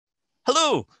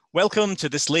Hello, welcome to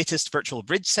this latest virtual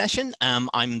bridge session.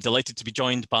 I'm delighted to be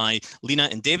joined by Lina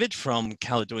and David from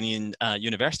Caledonian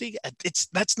University.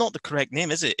 That's not the correct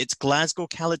name, is it? It's Glasgow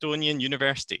Caledonian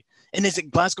University. And is it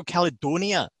Glasgow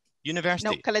Caledonia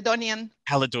University? No, Caledonian.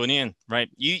 Caledonian, right.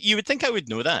 You would think I would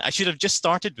know that. I should have just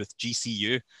started with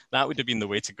GCU. That would have been the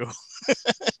way to go.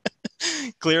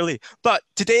 Clearly. But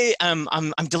today, I'm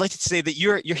delighted to say that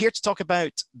you're here to talk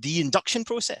about the induction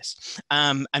process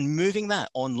and moving that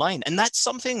online. And that's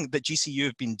something that GCU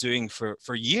have been doing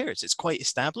for years. It's quite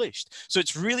established. So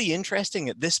it's really interesting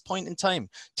at this point in time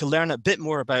to learn a bit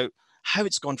more about how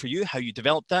it's gone for you, how you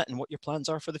developed that, and what your plans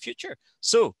are for the future.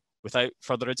 So without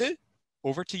further ado,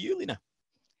 over to you, Lina.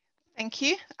 Thank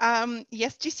you.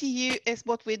 Yes, GCU is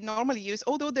what we normally use,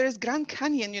 although there is Grand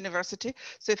Canyon University.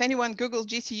 So if anyone Googles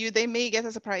GCU, they may get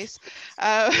a surprise.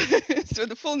 So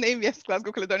the full name, yes,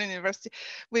 Glasgow Caledonian University.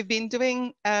 We've been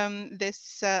doing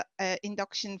this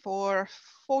induction for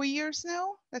 4 years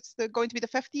now. That's going to be the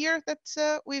 5th year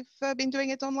that we've been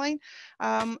doing it online.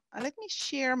 Let me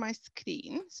share my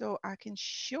screen so I can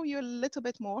show you a little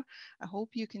bit more. I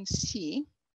hope you can see.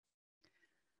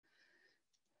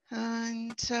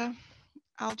 And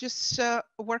I'll just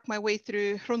work my way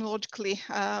through chronologically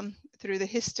through the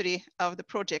history of the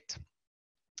project.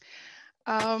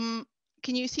 Can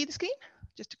you see the screen,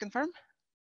 just to confirm?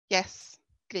 Yes,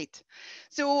 great.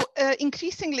 So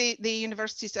increasingly, the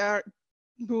universities are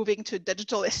moving to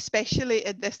digital, especially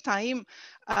at this time,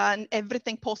 and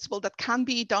everything possible that can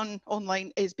be done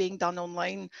online is being done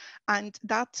online. And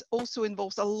that also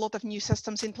involves a lot of new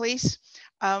systems in place.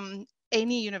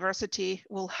 Any university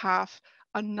will have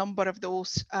a number of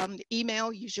those.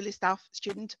 Email, usually staff,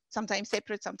 student, sometimes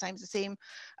separate, sometimes the same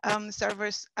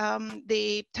servers,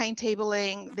 the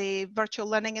timetabling, the virtual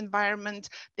learning environment,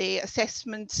 the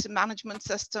assessment management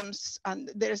systems,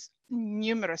 and there's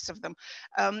numerous of them.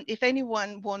 If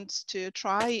anyone wants to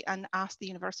try and ask the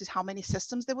universities how many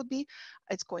systems there would be,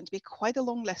 it's going to be quite a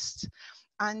long list.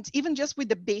 And even just with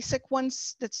the basic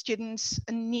ones that students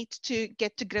need to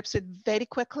get to grips with very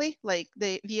quickly, like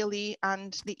the VLE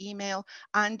and the email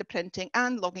and the printing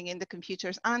and logging in the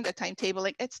computers and the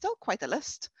timetabling, it's still quite a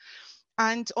list.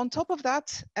 And on top of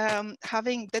that,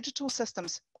 having digital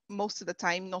systems most of the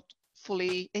time not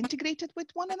fully integrated with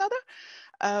one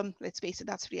another. Let's face it,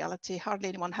 that's reality. Hardly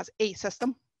anyone has a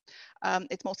system.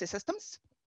 It's mostly systems,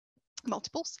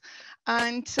 multiples.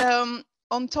 And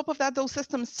on top of that, those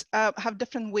systems have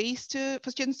different ways for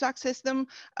students to access them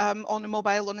on a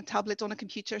mobile, on a tablet, on a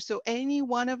computer. So any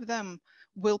one of them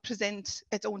will present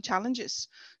its own challenges.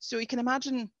 So you can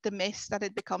imagine the mess that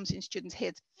it becomes in students'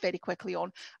 heads very quickly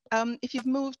on. If you've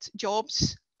moved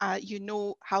jobs, you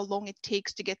know how long it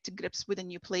takes to get to grips with a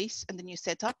new place and the new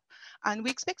setup. And we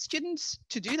expect students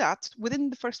to do that within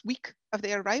the first week of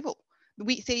their arrival.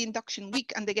 We say induction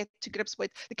week, and they get to grips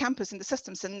with the campus and the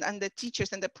systems and the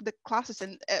teachers and the classes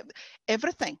and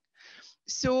everything.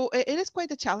 So it is quite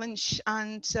a challenge.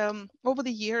 And over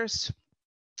the years,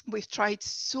 we've tried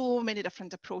so many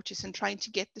different approaches in trying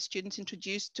to get the students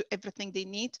introduced to everything they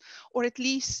need, or at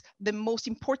least the most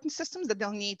important systems that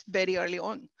they'll need very early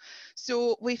on.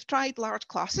 So we've tried large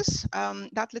classes.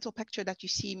 That little picture that you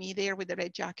see me there with the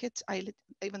red jacket, I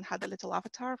even had a little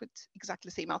avatar with exactly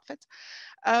the same outfit.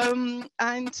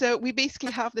 We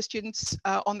basically have the students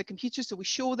on the computer, so we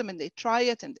show them and they try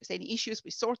it, and if there's any issues, we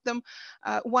sort them.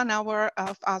 1 hour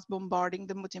of us bombarding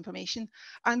them with information,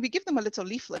 and we give them a little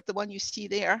leaflet, the one you see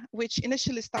there, which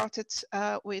initially started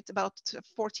with about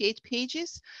 48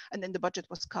 pages, and then the budget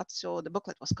was cut, so the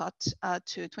booklet was cut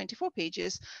to 24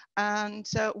 pages. And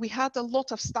we had a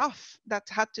lot of staff that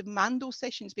had to man those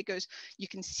sessions, because you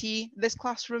can see this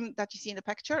classroom that you see in the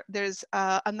picture. There's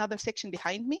another section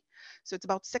behind me, so it's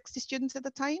about 60 students at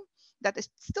the time. That is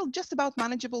still just about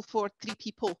manageable for 3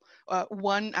 people,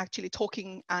 one actually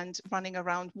talking and running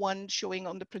around, one showing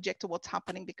on the projector what's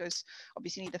happening, because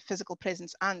obviously you need the physical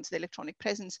presence and the electronic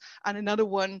presence, and another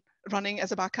one running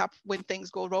as a backup when things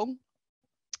go wrong.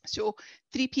 So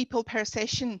 3 people per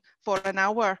session for an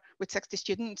hour with 60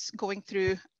 students going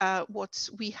through what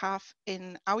we have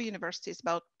in our university is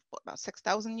about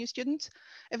 6,000 new students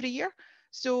every year.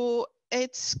 So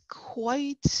it's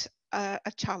quite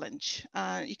a challenge.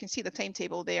 You can see the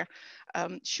timetable there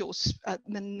shows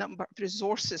the number of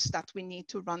resources that we need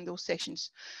to run those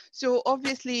sessions. So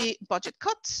obviously budget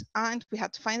cuts, and we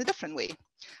had to find a different way.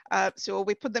 So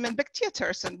we put them in big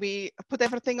theaters, and we put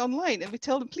everything online, and we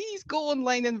tell them, please go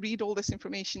online and read all this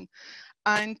information.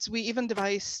 And we even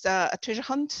devised a treasure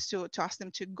hunt, so to ask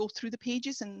them to go through the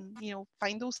pages and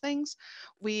find those things.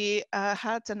 We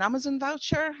had an Amazon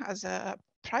voucher as a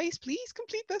prize. Please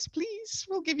complete this, please,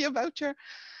 we'll give you a voucher.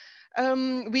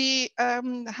 We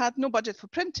had no budget for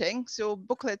printing, so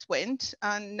booklet went,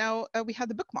 and now we had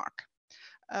the bookmark.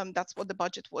 That's what the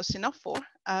budget was enough for,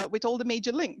 with all the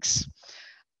major links.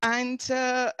 And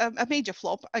a major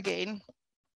flop again,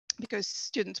 because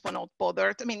students were not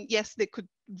bothered. I mean, yes, they could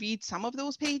read some of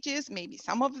those pages, maybe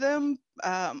some of them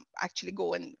actually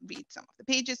go and read some of the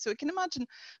pages. So you can imagine,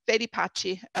 very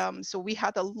patchy. So we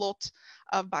had a lot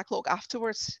of backlog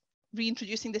afterwards,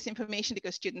 reintroducing this information,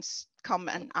 because students come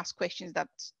and ask questions that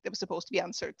they were supposed to be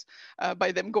answered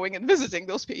by them going and visiting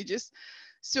those pages.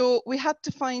 So we had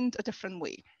to find a different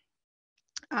way.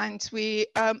 And we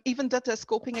even did a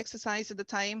scoping exercise at the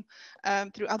time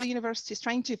through other universities,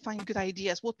 trying to find good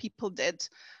ideas, what people did.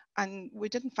 And we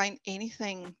didn't find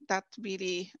anything that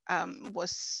really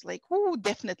was like, oh,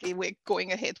 definitely we're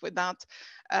going ahead with that.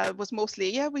 It was mostly,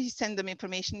 yeah, we send them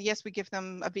information. Yes, we give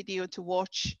them a video to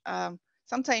watch.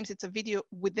 Sometimes it's a video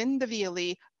within the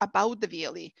VLE about the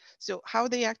VLE. So how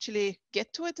they actually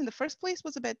get to it in the first place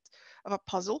was a bit of a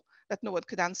puzzle that no one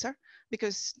could answer,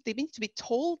 because they need to be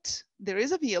told there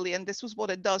is a VLE and this was what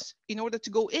it does in order to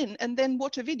go in and then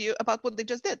watch a video about what they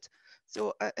just did.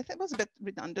 So I think it was a bit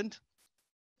redundant.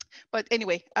 But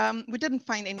anyway, we didn't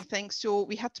find anything, so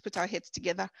we had to put our heads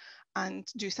together and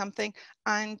do something.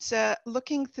 And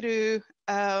looking through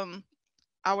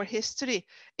our history,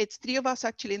 it's three of us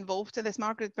actually involved in this.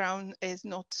 Margaret Brown is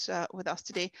not with us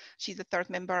today. She's the third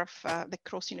member of the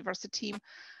Cross University team.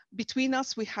 Between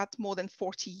us, we had more than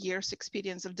 40 years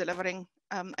experience of delivering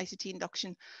ICT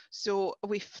induction. So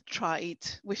we've tried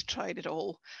it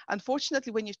all.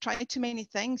 Unfortunately, when you've tried too many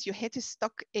things, your head is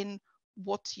stuck in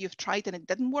what you've tried and it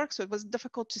didn't work. So it was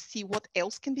difficult to see what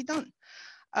else can be done.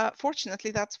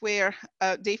 Fortunately, that's where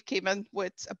Dave came in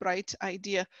with a bright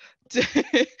idea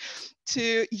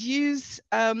to use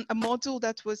a model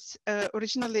that was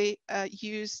originally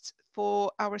used for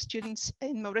our students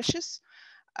in Mauritius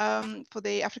for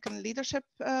the African Leadership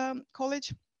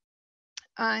College,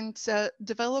 and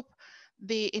develop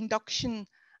the induction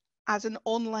as an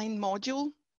online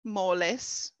module, more or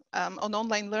less, an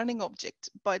online learning object,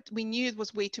 but we knew it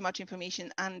was way too much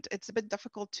information and it's a bit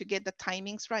difficult to get the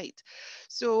timings right.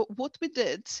 So what we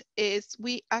did is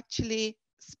we actually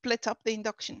split up the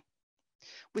induction.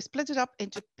 We split it up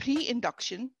into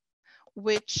pre-induction,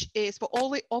 which is for all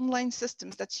the online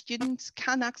systems that students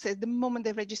can access the moment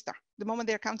they register, the moment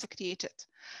their accounts are created.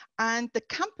 And the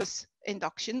campus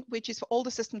induction, which is for all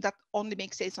the systems that only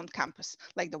make sense on campus,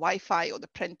 like the Wi-Fi or the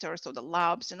printers or the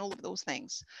labs and all of those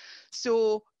things.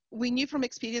 So we knew from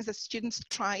experience that students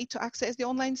try to access the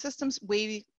online systems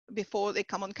way before they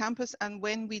come on campus. And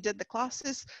when we did the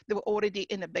classes, they were already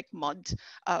in a big mud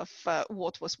of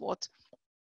what was what.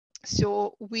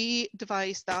 So we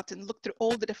devised that and looked through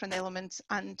all the different elements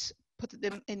and put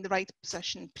them in the right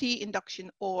position, pre-induction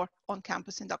or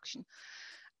on-campus induction.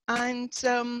 And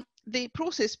the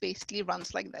process basically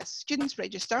runs like this. Students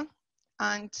register,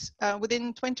 and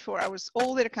within 24 hours,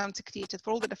 all their accounts are created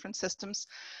for all the different systems.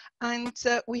 And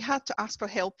we had to ask for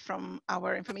help from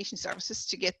our information services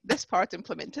to get this part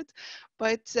implemented.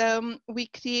 But we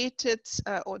created,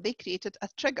 or they created, a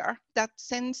trigger that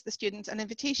sends the students an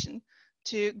invitation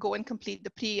to go and complete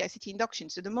the pre-ICT induction.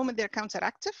 So the moment their accounts are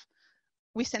active,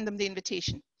 we send them the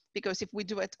invitation. Because if we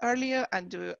do it earlier and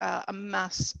do a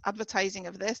mass advertising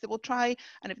of this, they will try,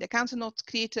 and if the accounts are not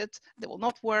created, they will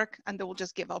not work, and they will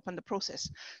just give up on the process.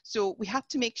 So we have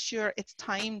to make sure it's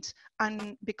timed,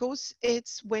 and because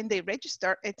it's when they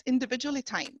register, it's individually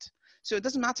timed. So it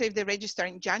doesn't matter if they register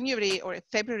in January or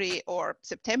February or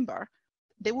September,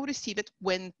 they will receive it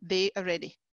when they are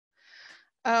ready.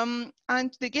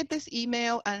 And they get this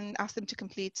email and ask them to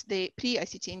complete the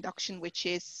pre-ICT induction, which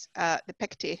is the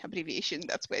PICT abbreviation.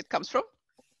 That's where it comes from.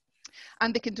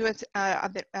 And they can do it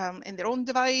in their own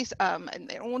device, in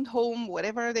their own home,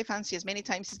 whatever they fancy, as many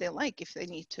times as they like if they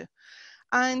need to.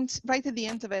 And right at the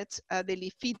end of it, they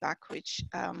leave feedback, which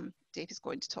Dave is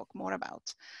going to talk more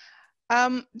about.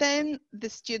 Then the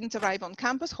students arrive on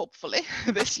campus, hopefully.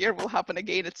 This year will happen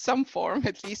again in some form,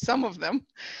 at least some of them.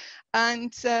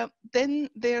 And then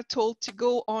they're told to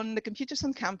go on the computers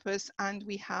on campus, and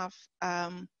we have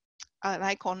an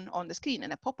icon on the screen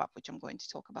and a pop-up, which I'm going to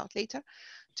talk about later,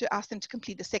 to ask them to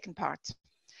complete the second part.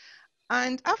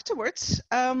 And afterwards,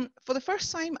 for the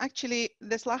first time, actually,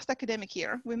 this last academic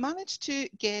year, we managed to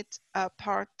get a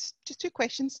part, just 2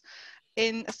 questions,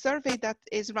 in a survey that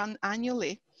is run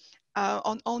annually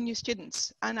on all new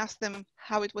students, and ask them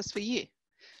how it was for you.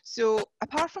 So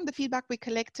apart from the feedback we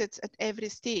collected at every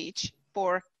stage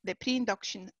for the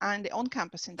pre-induction and the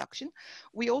on-campus induction,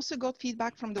 we also got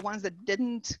feedback from the ones that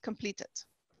didn't complete it.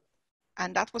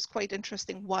 And that was quite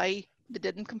interesting, why they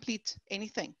didn't complete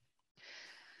anything.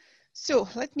 So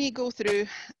let me go through,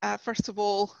 first of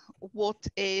all, what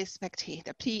is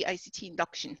Spectator, pre-ICT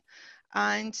induction.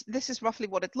 And this is roughly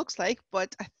what it looks like,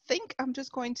 but I think I'm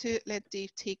just going to let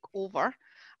Dave take over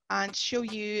and show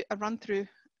you a run through.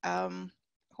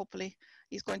 Hopefully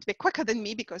he's going to be quicker than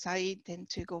me because I tend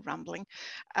to go rambling,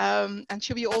 and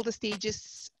show you all the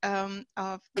stages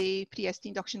of the pre-ICT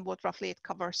induction, what roughly it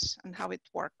covers and how it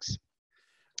works.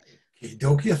 Okay,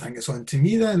 dokie, I think it's on to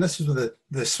me then. This is where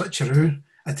the switcheroo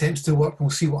attempts to work. We'll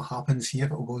see what happens here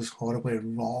if it goes horribly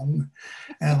wrong.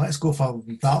 Let's go for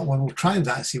that one. We'll try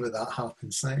that and see what that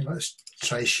happens. Right, let's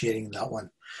try sharing that one.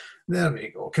 There we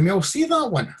go. Can we all see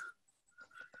that one?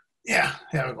 Yeah,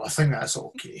 there we go. I think that's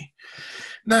okay.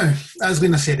 Now, as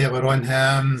Lina said earlier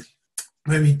on,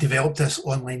 when we developed this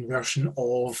online version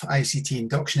of ICT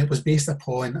Induction, it was based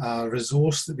upon a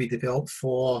resource that we developed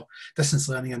for distance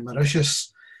learning in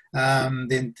Mauritius.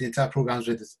 The entire programs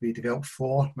we developed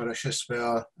for Mauritius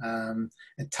were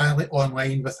entirely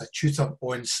online with a tutor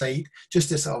on site, just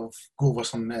to sort of go over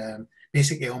some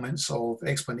basic elements of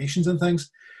explanations and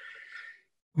things.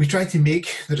 We tried to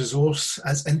make the resource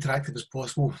as interactive as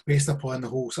possible based upon the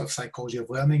whole sort of psychology of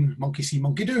learning, monkey see,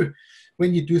 monkey do.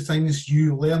 When you do things,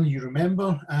 you learn, you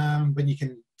remember. When you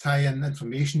can tie in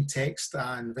information, text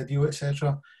and video,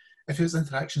 etc. If there's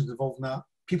interactions involved in that,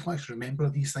 people actually remember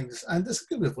these things, and it's a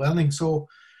good way of learning. So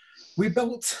we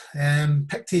built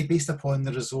Picte based upon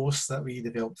the resource that we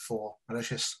developed for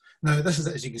Mauritius. Now, this is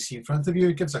it, as you can see in front of you.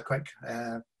 It gives a quick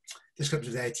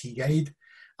description of the IT guide,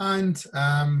 and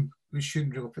we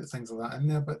shouldn't really put things like that in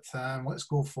there, but let's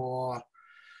go for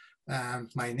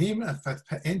my name. If I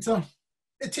hit enter,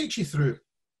 it takes you through.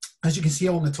 As you can see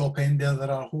along the top end there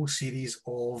are a whole series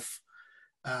of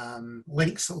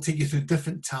links that will take you through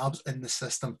different tabs in the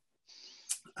system.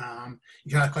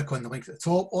 You can click on the link at the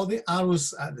top or the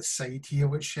arrows at the side here,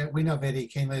 which Lina very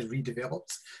kindly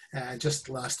redeveloped just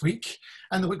last week,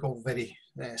 and they look all very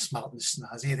smart and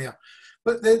snazzy there.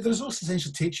 But the resource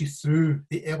essentially takes you through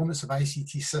the elements of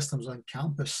ICT systems on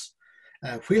campus,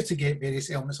 where to get various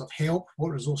elements of help,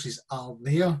 what resources are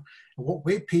there, and what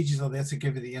web pages are there to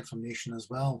give you the information as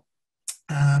well.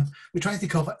 We try to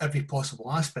cover every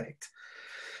possible aspect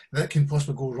that can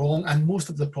possibly go wrong, and most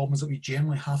of the problems that we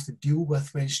generally have to deal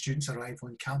with when students arrive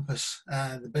on campus.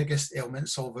 The biggest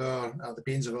elements of the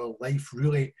banes of our life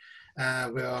really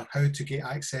were how to get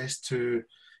access to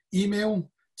email,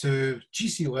 to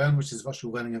GC Learn, which is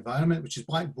virtual learning environment, which is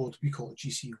Blackboard, we call it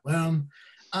GC Learn,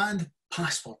 and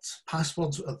passwords.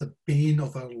 Passwords are the bane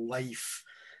of our life.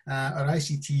 Our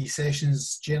ICT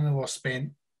sessions generally were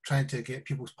spent trying to get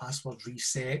people's passwords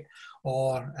reset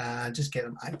or just get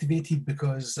them activated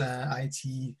because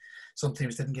IT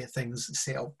sometimes didn't get things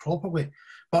set up properly.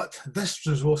 But this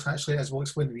resource actually, as we'll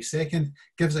explain in a wee second,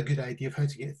 gives a good idea of how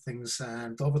to get things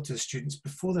delivered to the students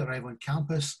before they arrive on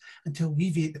campus and to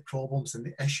alleviate the problems and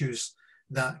the issues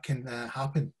that can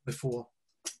happen before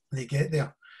they get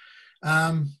there.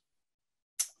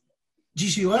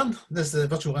 GC Learn, this is the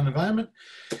virtual learning environment.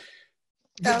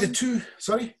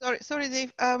 Sorry,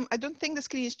 Dave. I don't think the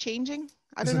screen is changing.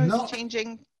 I don't know if it's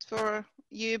changing for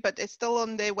you, but it's still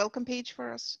on the welcome page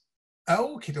for us.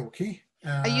 Oh, okay.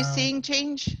 Are you seeing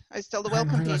change? It's still the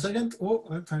welcome page. Hang on a second.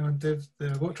 Oh, hang on, Dave.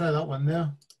 There we go. Try that one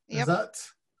there. Yep. Is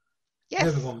that? Yes.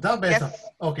 There we go. That better? Yes.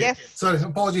 Okay. Yes. Sorry,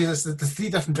 apologies. There's 3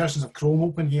 different versions of Chrome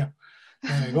open here.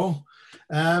 There we go.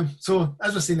 So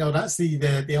as we're saying now, that's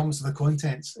the elements of the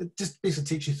contents. It just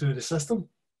basically takes you through the system.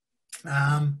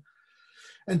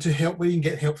 And to help, we can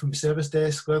get help from the service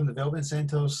desk, learning development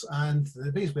centres, and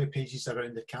the various web pages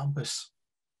around the campus.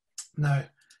 Now,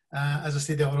 as I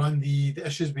said earlier on, the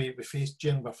issues we face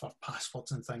generally were for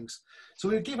passwords and things. So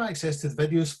we gave access to the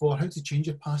videos for how to change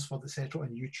your password, etc. on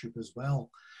YouTube as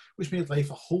well, which made life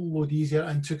a whole load easier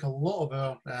and took a lot of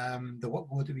our the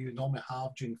workload that we would normally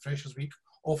have during Freshers Week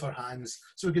off our hands,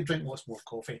 so we could drink lots more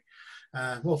coffee.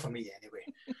 Well, for me anyway.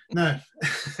 Now,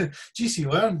 GC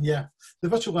Learn, yeah, the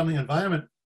virtual learning environment.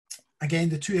 Again,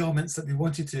 the 2 elements that we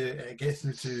wanted to get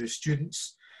through to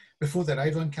students before they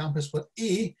arrive on campus were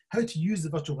A, how to use the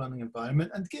virtual learning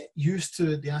environment and get used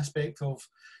to the aspect of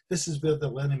this is where the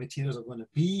learning materials are going to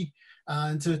be,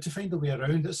 and to find a way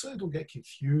around it so they don't get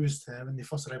confused when they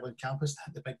first arrive on campus,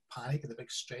 the big panic and the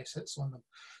big stress hits on them.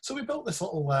 So we built this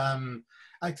little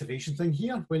activation thing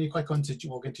here. When you click on to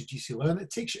log into GC Learn, it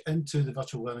takes you into the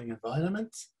virtual learning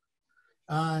environment.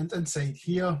 And inside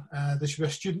here, there should be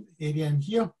a student area in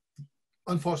here.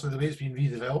 Unfortunately, the way it's been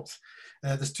redeveloped,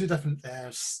 there's 2 different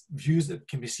views that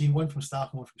can be seen, one from staff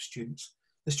and one from students.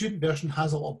 The student version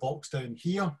has a little box down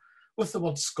here with the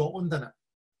word Scotland in it.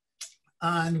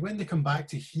 And when they come back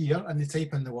to here and they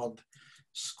type in the word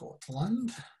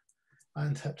Scotland,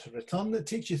 and hit return. It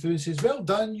takes you through and says, well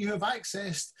done, you have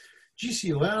accessed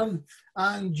GC Learn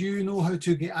and you know how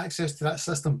to get access to that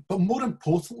system. But more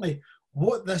importantly,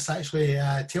 what this actually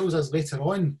tells us later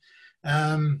on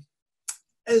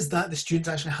is that the students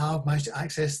actually have managed to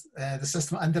access the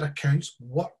system and their accounts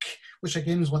work, which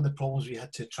again was one of the problems we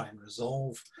had to try and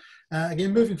resolve.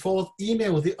 Again, moving forward,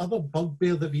 email, the other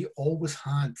bugbear that we always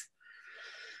had.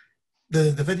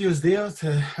 The video is there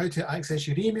to how to access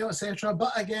your email, etc.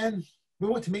 But again, we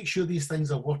want to make sure these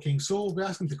things are working. So we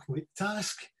ask them to complete the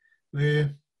task. We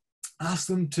ask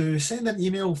them to send an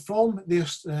email from their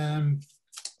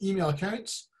email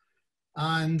accounts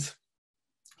and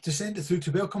to send it through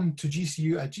to welcome to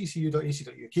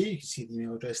gcu@gcu.ac.uk. You can see the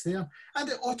email address there. And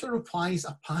it auto-replies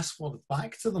a password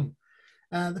back to them.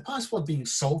 The password being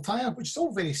Saltire, which is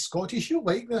all very Scottish. You'll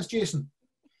like this, Jason.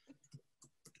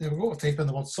 There we go, we'll type in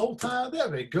the word Saltire. There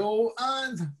we go,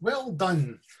 and well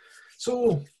done.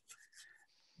 So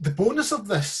the bonus of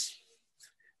this,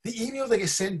 the email that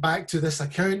gets sent back to this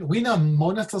account, Lina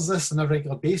monitors this on a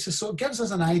regular basis, so it gives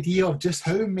us an idea of just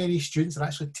how many students are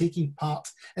actually taking part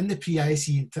in the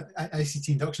pre-ICT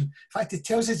induction. In fact, it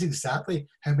tells us exactly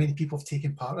how many people have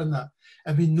taken part in that,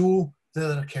 and we know that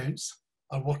their accounts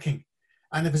are working.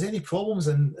 And if there's any problems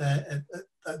at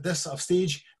this sort of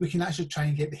stage, we can actually try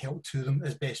and get the help to them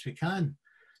as best we can.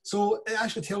 So it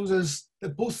actually tells us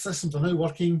that both systems are now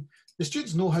working. The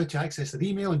students know how to access their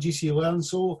email and GC Learn,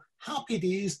 so happy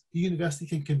days, the university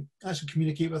can actually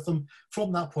communicate with them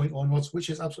from that point onwards, which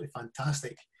is absolutely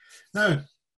fantastic. Now,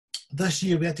 this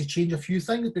year we had to change a few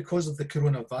things because of the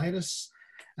coronavirus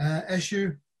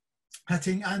issue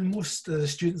hitting, and most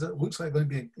students, it looks like, are going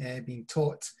to be being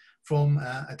taught from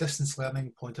a distance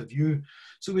learning point of view.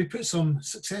 So we put some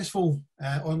successful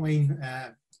online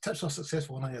tips for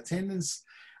successful online attendance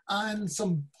and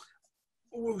some,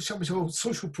 shall we say,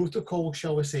 social protocol,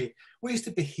 shall we say, ways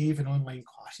to behave in online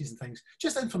classes and things.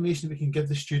 Just information that we can give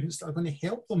the students that are going to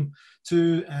help them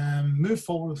to move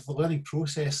forward with the learning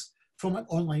process from an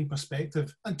online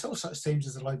perspective until such times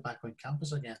as they're allowed back on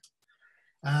campus again.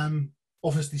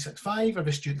 Office 365,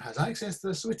 every student has access to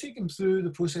this, so we take them through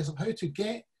the process of how to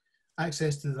get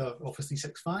access to the Office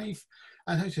 365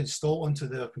 and how to install onto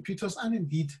their computers, and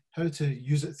indeed how to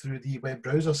use it through the web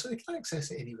browser so they can access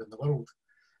it anywhere in the world.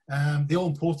 The all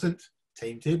important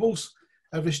timetables.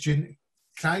 Every student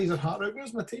cries their heart out,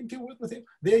 where's my timetable, where's my timetable?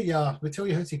 There you are, we tell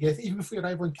you how to get it even before you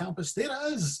arrive on campus. There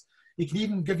it is. You can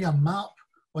even give you a map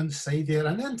on the side there,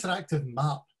 an interactive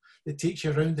map that takes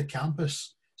you around the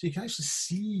campus so you can actually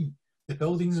see the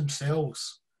buildings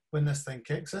themselves when this thing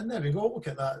kicks in. There we go, look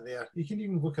at that there. You can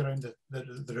even look around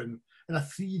the room in a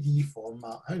 3D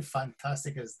format. How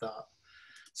fantastic is that?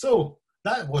 So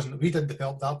that wasn't, we didn't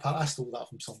develop that part, I stole that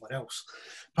from somewhere else.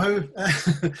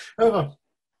 However,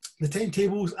 the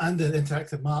timetables and the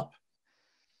interactive map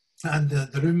and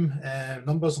the room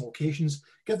numbers and locations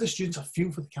give the students a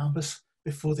feel for the campus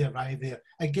before they arrive there.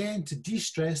 Again, to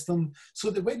de-stress them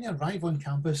so that when they arrive on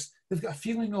campus, they've got a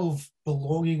feeling of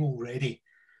belonging already.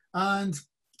 And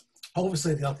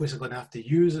obviously, the other place they're going to have to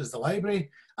use is the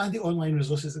library and the online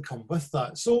resources that come with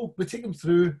that. So we take them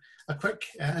through a quick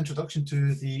introduction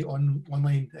to the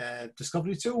online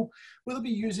discovery tool, where they'll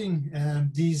be using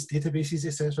these databases,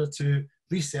 etc., to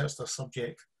research their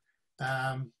subject.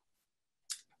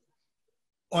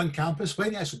 On campus,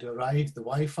 when you actually do arrive, the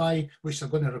Wi-Fi, which they're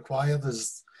going to require,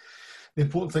 there's the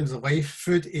important things of life: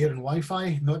 food, air, and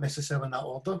Wi-Fi, not necessarily in that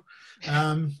order.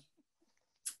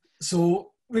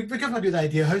 So we give them a good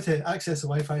idea how to access the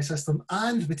Wi-Fi system,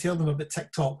 and we tell them about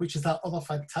TikTok, which is that other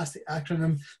fantastic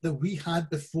acronym that we had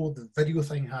before the video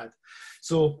thing had.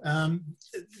 So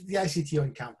the ICT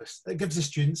on campus, it gives the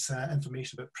students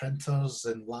information about printers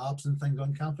and labs and things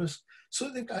on campus. So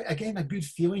they've got, again, a good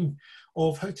feeling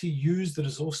of how to use the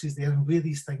resources there and where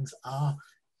these things are,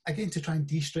 again, to try and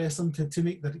de-stress them, to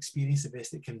make their experience the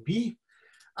best it can be.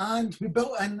 And we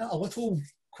built in a little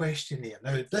questionnaire.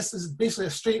 Now, this is basically a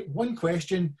straight one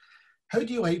question. How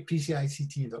do you like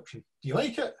pre-ICT induction? Do you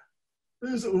like it?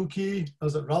 Is it okay? Or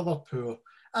is it rather poor?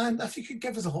 And if you could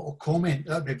give us a little comment,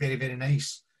 that'd be very, very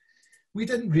nice. We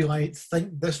didn't really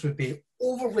think this would be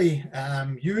overly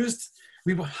used.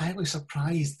 We were highly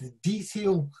surprised. The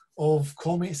detail of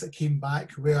comments that came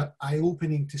back were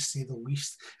eye-opening, to say the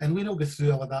least. And we'll go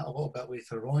through all of that a little bit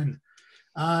later on.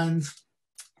 And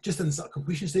just in the sort of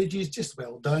completion stages, just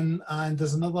well done. And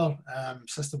there's another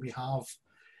system we have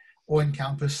on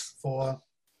campus for,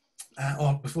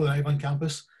 or before they arrive on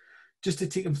campus, just to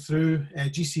take them through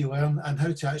GC Learn and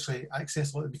how to actually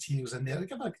access a lot of materials in there.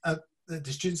 Give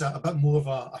the students a bit more of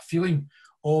a feeling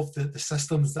of the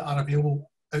systems that are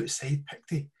available outside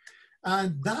PICTE.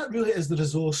 And that really is the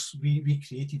resource we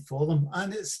created for them.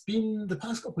 And it's been, the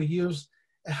past couple of years,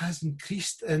 it has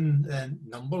increased in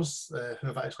numbers who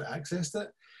have actually accessed it.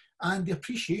 And the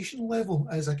appreciation level,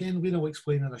 as again, Lina will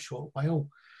explain in a short while,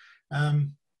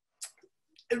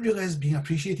 it really is being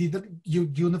appreciated.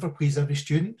 You'll never please every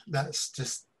student. That's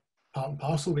just part and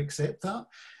parcel. We accept that.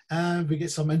 And we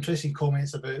get some interesting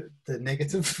comments about the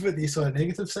negative, what they saw the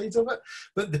negative sides of it.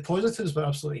 But the positives were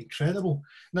absolutely incredible.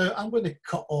 Now, I'm going to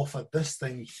cut off at this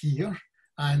thing here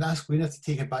and ask Lina to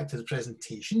take it back to the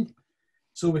presentation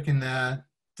so we can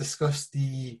discuss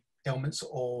the elements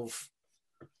of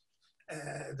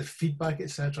the feedback,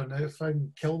 etc. Now, if I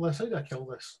can kill this, how do I kill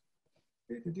this?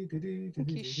 I think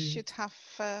you should have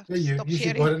you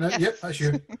should got it now. Yes. Yep, that's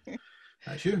you.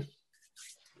 That's you.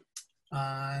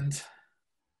 And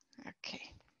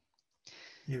okay,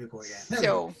 here we go again.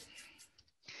 So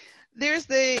there's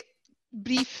the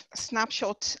brief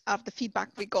snapshot of the feedback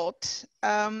we got,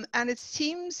 and it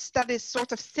seems that it's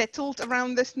sort of settled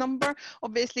around this number,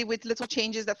 obviously with little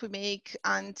changes that we make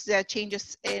and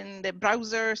changes in the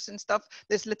browsers and stuff.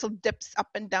 There's little dips up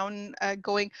and down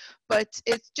going, but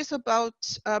it's just about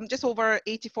just over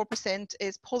 84%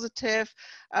 is positive,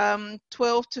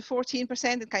 12 to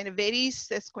 14% it kind of varies,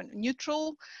 it's quite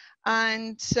neutral,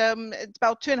 and it's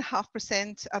about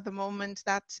 2.5% at the moment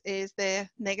that is the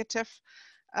negative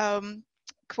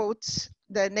quotes,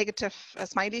 the negative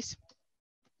smileys.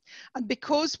 And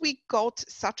because we got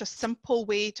such a simple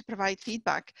way to provide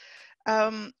feedback,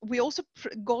 we also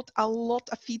got a lot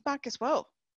of feedback as well,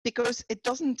 because it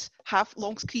doesn't have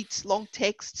long screeds, long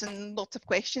texts, and lots of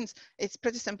questions. It's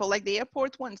pretty simple, like the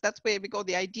airport ones. That's where we got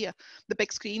the idea, the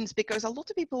big screens, because a lot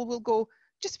of people will go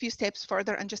just a few steps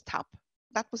further and just tap.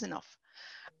 That was enough.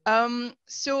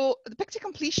 So the picture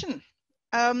completion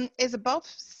is above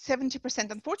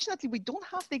 70%. Unfortunately, we don't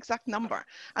have the exact number.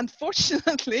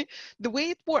 Unfortunately, the way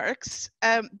it works,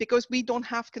 because we don't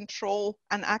have control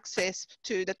and access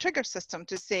to the trigger system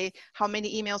to say how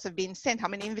many emails have been sent, how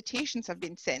many invitations have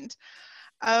been sent,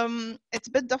 it's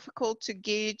a bit difficult to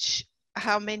gauge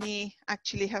how many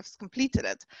actually have completed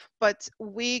it. But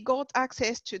we got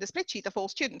access to the spreadsheet of all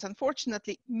students.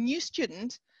 Unfortunately, new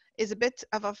student is a bit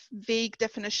of a vague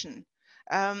definition.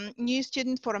 New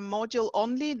student for a module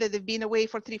only, that they've been away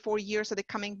for 3-4 years, so they're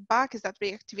coming back, is that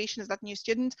reactivation, is that new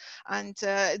student, and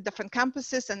different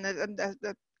campuses and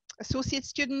the associate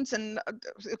students, and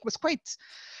it was quite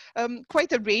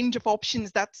a range of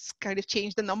options that's kind of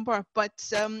changed the number, but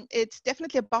it's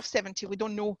definitely above 70. We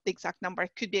don't know the exact number.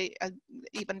 It could be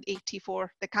even 80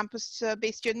 for the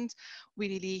campus-based students. We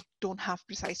really don't have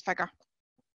precise figure.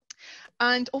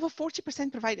 And over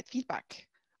 40% provided feedback,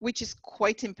 which is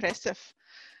quite impressive.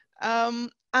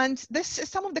 And this is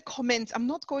some of the comments. I'm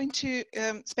not going to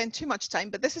spend too much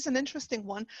time, but this is an interesting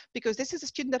one, because this is a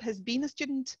student that has been a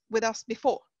student with us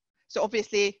before. So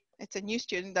obviously it's a new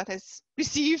student that has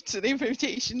received the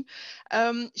invitation.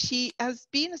 She has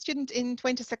been a student in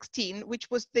 2016,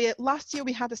 which was the last year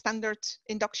we had a standard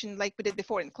induction like we did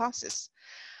before in classes.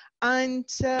 And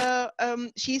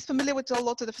she's familiar with a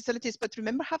lot of the facilities, but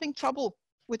remember having trouble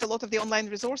with a lot of the online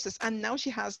resources, and now she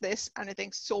has this, and I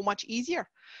think so much easier.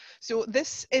 So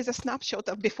this is a snapshot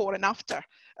of before and after,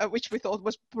 which we thought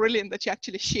was brilliant that she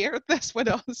actually shared this with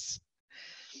us.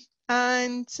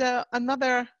 And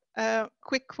another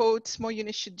quick quote: more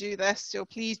units should do this, so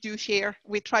please do share.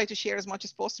 We try to share as much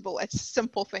as possible. It's a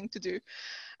simple thing to do.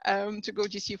 To go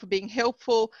GCU for being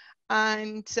helpful.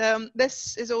 And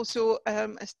this is also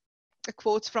a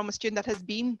quote from a student that has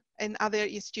been in other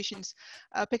institutions.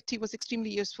 PICT was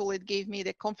extremely useful. It gave me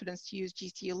the confidence to use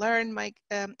GCU Learn. My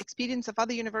experience of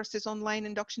other universities online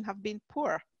induction have been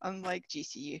poor, unlike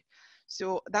GCU.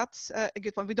 So that's a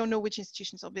good one. We don't know which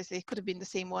institutions, obviously. It could have been the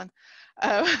same one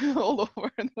all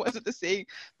over, and was it the same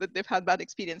that they've had bad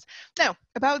experience. Now,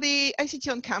 about the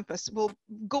ICT on campus, we'll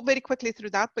go very quickly through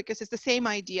that because it's the same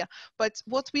idea. But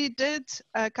what we did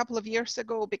a couple of years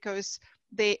ago, because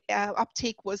the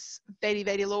uptake was very,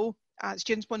 very low,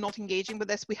 students were not engaging with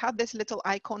this. We had this little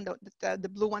icon, the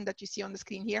blue one that you see on the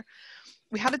screen here.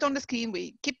 We had it on the screen.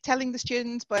 We keep telling the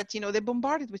students, but you know, they're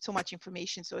bombarded with so much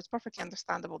information, so it's perfectly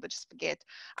understandable they just forget.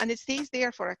 And it stays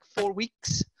there for like 4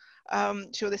 weeks.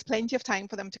 So there's plenty of time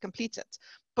for them to complete it.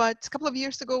 But a couple of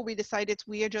years ago, we decided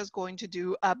we are just going to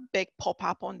do a big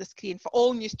pop-up on the screen for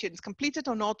all new students, complete it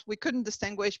or not. We couldn't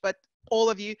distinguish, but all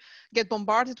of you get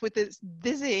bombarded with this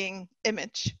dizzying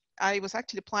image. I was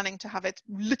actually planning to have it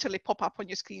literally pop up on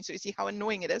your screen so you see how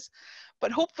annoying it is.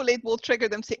 But hopefully it will trigger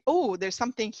them, say, oh, there's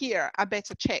something here, I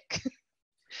better check.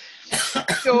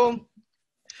 So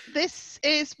this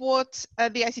is what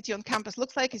the ICT on campus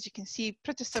looks like. As you can see,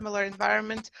 pretty similar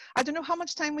environment. I don't know how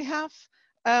much time we have.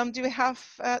 Do we have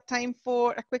time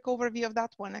for a quick overview of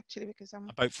that one, actually? Because I'm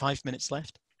About 5 minutes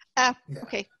left.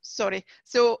 Okay, sorry.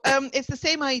 So it's the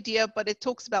same idea, but it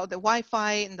talks about the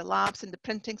Wi-Fi and the labs and the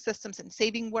printing systems and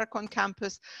saving work on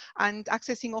campus and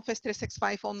accessing Office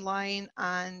 365 online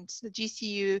and the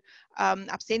GCU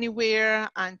apps anywhere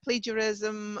and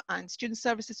plagiarism and student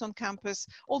services on campus,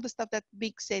 all the stuff that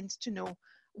makes sense to know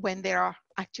when they are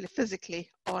actually physically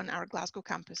on our Glasgow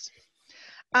campus.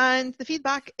 And the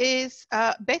feedback is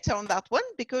better on that one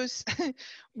because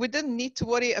we didn't need to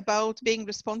worry about being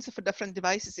responsive for different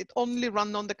devices. It only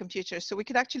ran on the computer, so we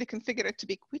could actually configure it to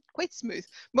be quite smooth.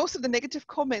 Most of the negative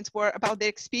comments were about their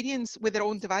experience with their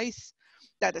own device.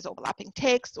 That is overlapping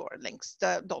text or links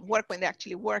that don't work when they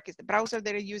actually work, is the browser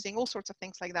they're using, all sorts of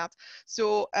things like that.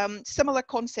 So similar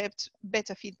concept,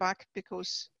 better feedback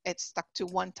because it's stuck to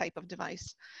one type of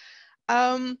device.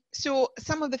 So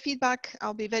some of the feedback,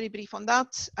 I'll be very brief on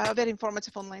that. Very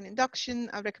informative online induction.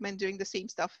 I recommend doing the same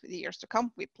stuff for the years to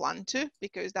come. We plan to,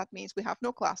 because that means we have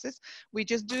no classes. We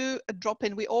just do a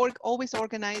drop-in. We always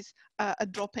organize a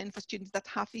drop-in for students that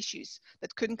have issues,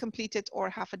 that couldn't complete it or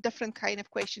have a different kind of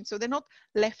question. So they're not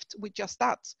left with just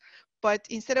that. But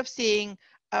instead of saying,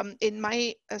 in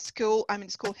my school, I'm in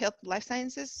the School of Health and Life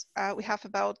Sciences, we have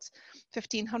about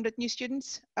 1,500 new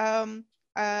students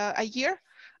a year.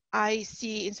 I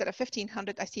see, instead of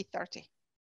 1,500, I see 30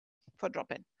 for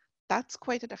drop-in. That's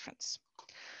quite a difference.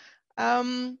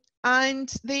 And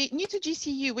they new to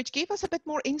GCU, which gave us a bit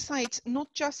more insight, not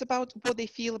just about what they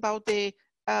feel about the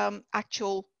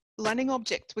actual learning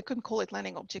object. We couldn't call it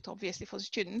learning object, obviously, for the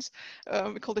students.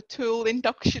 We called it tool,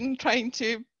 induction, trying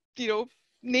to,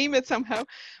 name it somehow.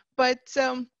 But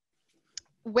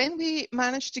when we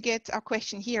managed to get our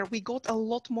question here, we got a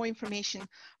lot more information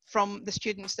from the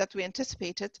students that we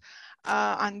anticipated,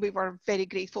 and we were very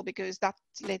grateful because that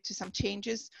led to some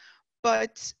changes.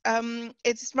 But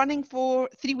it's running for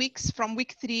 3 weeks, from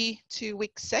week 3 to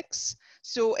week 6.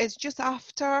 So it's just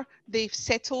after they've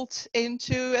settled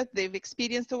into it, they've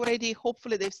experienced already.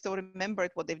 Hopefully they've still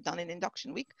remembered what they've done in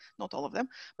induction week, not all of them.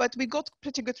 But we got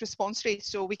pretty good response rate,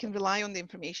 so we can rely on the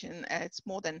information. It's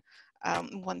more than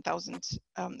 1,000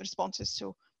 responses,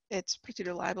 so it's pretty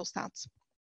reliable stats.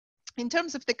 In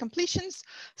terms of the completions,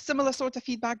 similar sort of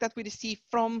feedback that we receive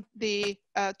from the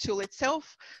tool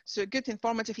itself. So good,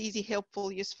 informative, easy, helpful,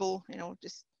 useful,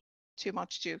 just too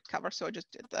much to cover. So I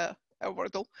just did a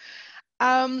Wordle.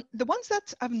 The ones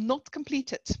that have not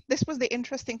completed, this was the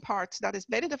interesting part, that is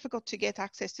very difficult to get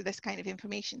access to this kind of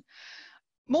information.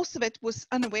 Most of it was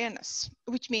unawareness,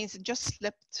 which means it just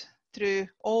slipped through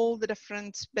all the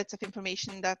different bits of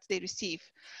information that they receive.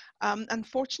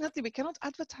 Unfortunately, we cannot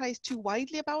advertise too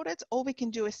widely about it. All we can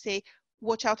do is say,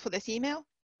 watch out for this email.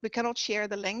 We cannot share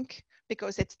the link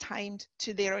because it's timed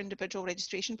to their individual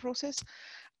registration process.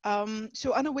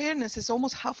 So unawareness is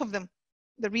almost half of them,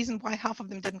 the reason why half of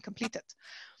them didn't complete it.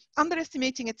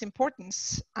 Underestimating its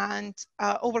importance and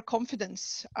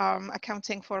overconfidence,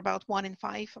 accounting for about 1 in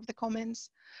 5 of the comments.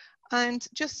 And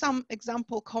just some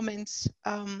example comments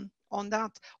on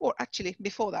that, or actually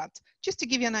before that, just to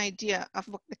give you an idea of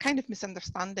what the kind of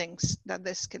misunderstandings that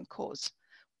this can cause.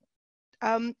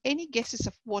 Any guesses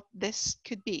of what this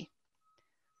could be?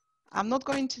 I'm not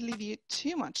going to leave you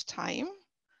too much time,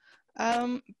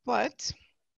 but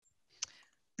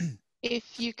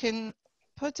if you can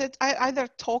put it, either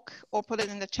talk or put it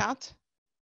in the chat.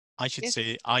 I should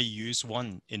say I use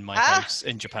one in my house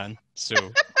in Japan, so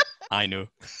I know.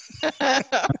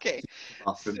 Okay.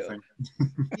 So,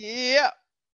 yeah,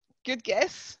 good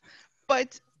guess.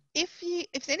 But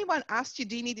if anyone asks you,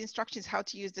 do you need instructions how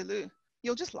to use the loo?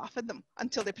 You'll just laugh at them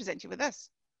until they present you with this.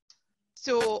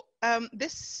 So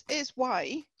this is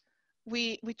why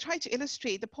we try to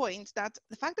illustrate the point that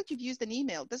the fact that you've used an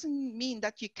email doesn't mean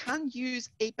that you can use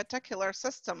a particular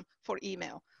system for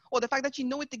email, or the fact that you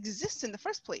know it exists in the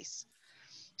first place.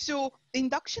 So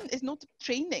induction is not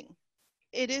training.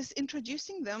 It is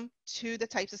introducing them to the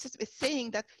types of systems. It's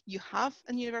saying that you have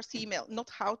a university email, not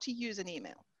how to use an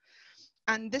email.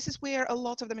 And this is where a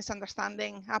lot of the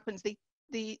misunderstanding happens.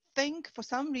 They think for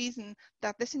some reason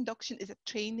that this induction is a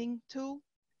training tool.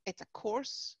 It's a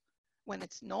course when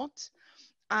it's not.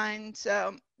 And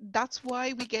that's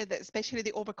why we get that, especially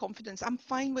the overconfidence. I'm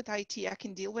fine with IT, I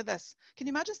can deal with this. Can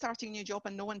you imagine starting a new job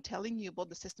and no one telling you what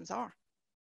the systems are?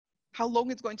 How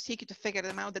long it's going to take you to figure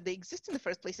them out, that they exist in the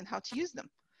first place, and how to use them.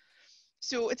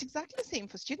 So it's exactly the same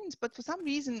for students, but for some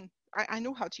reason, I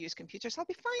know how to use computers, I'll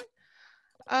be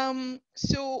fine.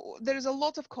 So there's a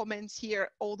lot of comments here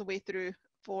all the way through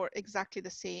for exactly the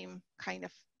same kind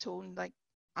of tone, like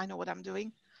I know what I'm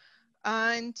doing.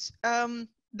 And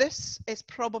this is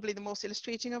probably the most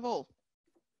illustrating of all.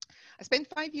 I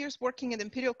spent 5 years working at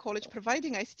Imperial College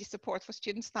providing ICT support for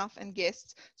student, staff and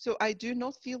guests, so I do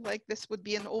not feel like this would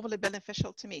be an overly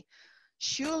beneficial to me.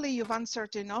 Surely you've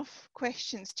answered enough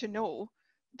questions to know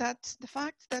that the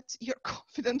fact that you're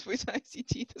confident with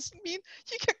ICT doesn't mean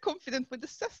you get confident with the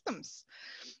systems.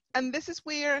 And this is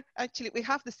where actually we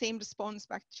have the same response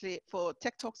actually for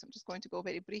Tech Talks. I'm just going to go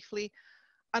very briefly.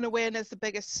 Unawareness, the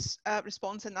biggest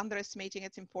response, and underestimating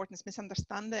its importance,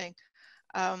 misunderstanding.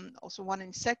 Also 1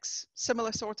 in 6,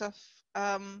 similar sort of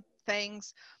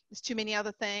things. There's too many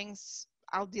other things.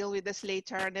 I'll deal with this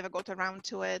later, never got around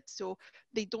to it. So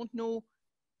they don't know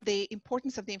the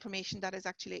importance of the information that is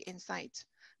actually inside.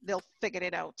 They'll figure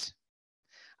it out.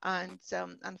 And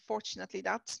unfortunately,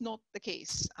 that's not the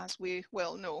case, as we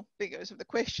well know, because of the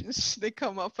questions they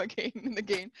come up again and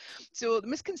again. So the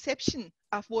misconception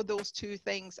of what those two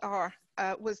things are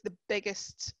was the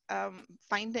biggest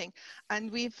finding.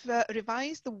 And we've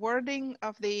revised the wording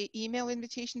of the email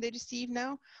invitation they receive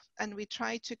now, and we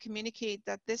try to communicate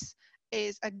that this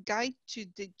is a guide to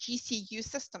the GCU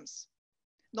systems,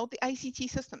 not the ICT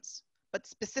systems, but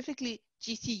specifically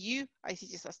GCU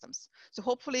ICT systems. So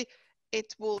hopefully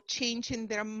it will change in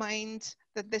their mind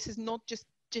that this is not just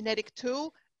generic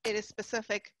tool, it is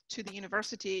specific to the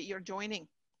university you're joining.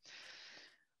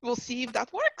 We'll see if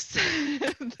that works.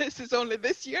 This is only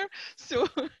this year, so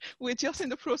we're just in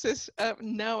the process of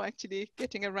now actually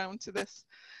getting around to this.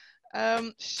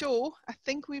 So I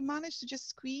think we managed to just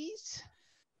squeeze.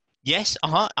 Yes,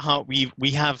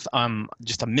 we have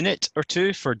just a minute or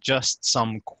two for just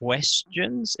some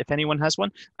questions, if anyone has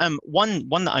one. One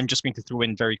that I'm just going to throw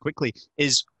in very quickly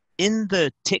is, in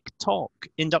the TikTok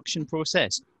induction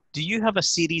process, do you have a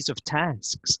series of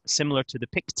tasks similar to the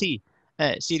PICT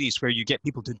series where you get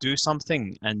people to do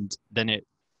something and then it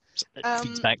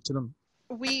feeds back to them?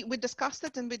 We discussed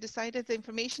it and we decided the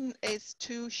information is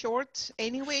too short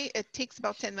anyway. It takes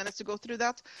about 10 minutes to go through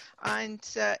that, and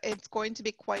it's going to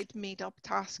be quite made up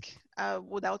task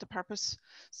without a purpose.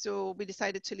 So we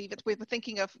decided to leave it. We were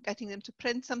thinking of getting them to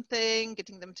print something,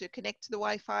 getting them to connect to the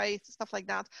Wi-Fi, stuff like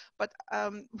that. But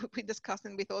we discussed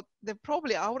and we thought they're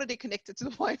probably already connected to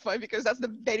the Wi-Fi, because that's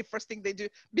the very first thing they do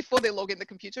before they log in the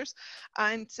computers.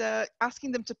 And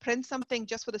asking them to print something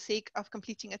just for the sake of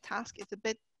completing a task is a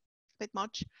bit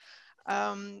much,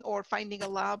 or finding a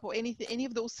lab or anything. Any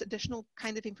of those additional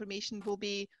kind of information will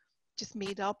be just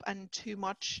made up and too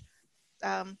much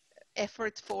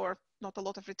effort for not a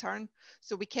lot of return.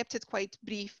 So we kept it quite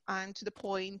brief and to the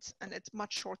point, and it's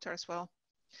much shorter as well.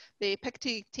 The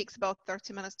PICT takes about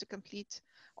 30 minutes to complete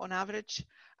on average.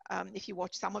 If you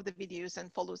watch some of the videos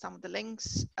and follow some of the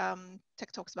links,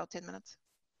 TikTok's about 10 minutes.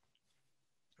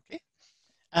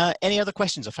 Any other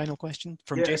questions? A final question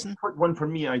from Jason? Quick one for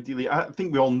me, ideally. I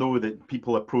think we all know that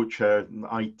people approach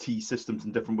IT systems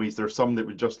in different ways. There are some that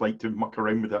would just like to muck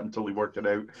around with it until they work it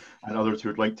out, and others who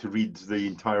would like to read the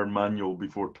entire manual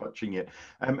before touching it.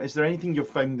 Is there anything you've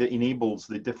found that enables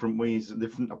the different ways,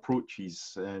 different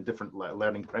approaches, different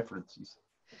learning preferences?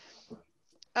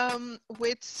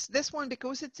 With this one,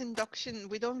 because it's induction,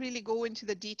 we don't really go into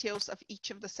the details of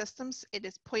each of the systems. It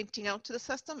is pointing out to the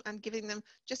system and giving them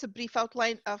just a brief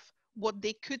outline of what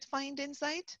they could find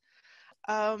inside.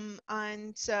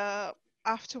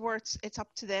 Afterwards, it's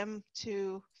up to them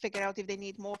to figure out if they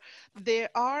need more. There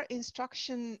are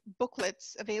instruction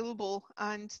booklets available,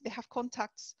 and they have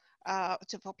contacts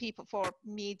for people, for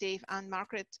me, Dave, and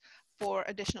Margaret, for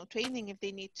additional training if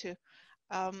they need to.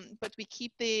 But we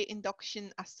keep the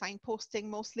induction as signposting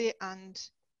mostly and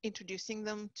introducing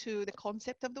them to the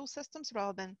concept of those systems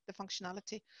rather than the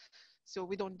functionality. So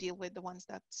we don't deal with the ones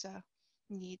that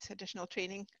need additional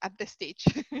training at this stage.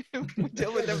 We'll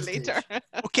deal with them later.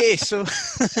 Okay, so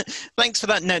thanks for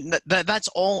that. Now, that's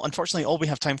all, unfortunately, all we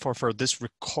have time for this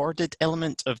recorded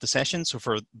element of the session. So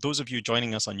for those of you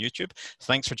joining us on YouTube,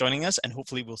 thanks for joining us, and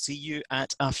hopefully we'll see you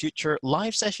at a future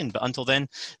live session. But until then,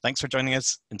 thanks for joining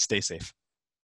us and stay safe.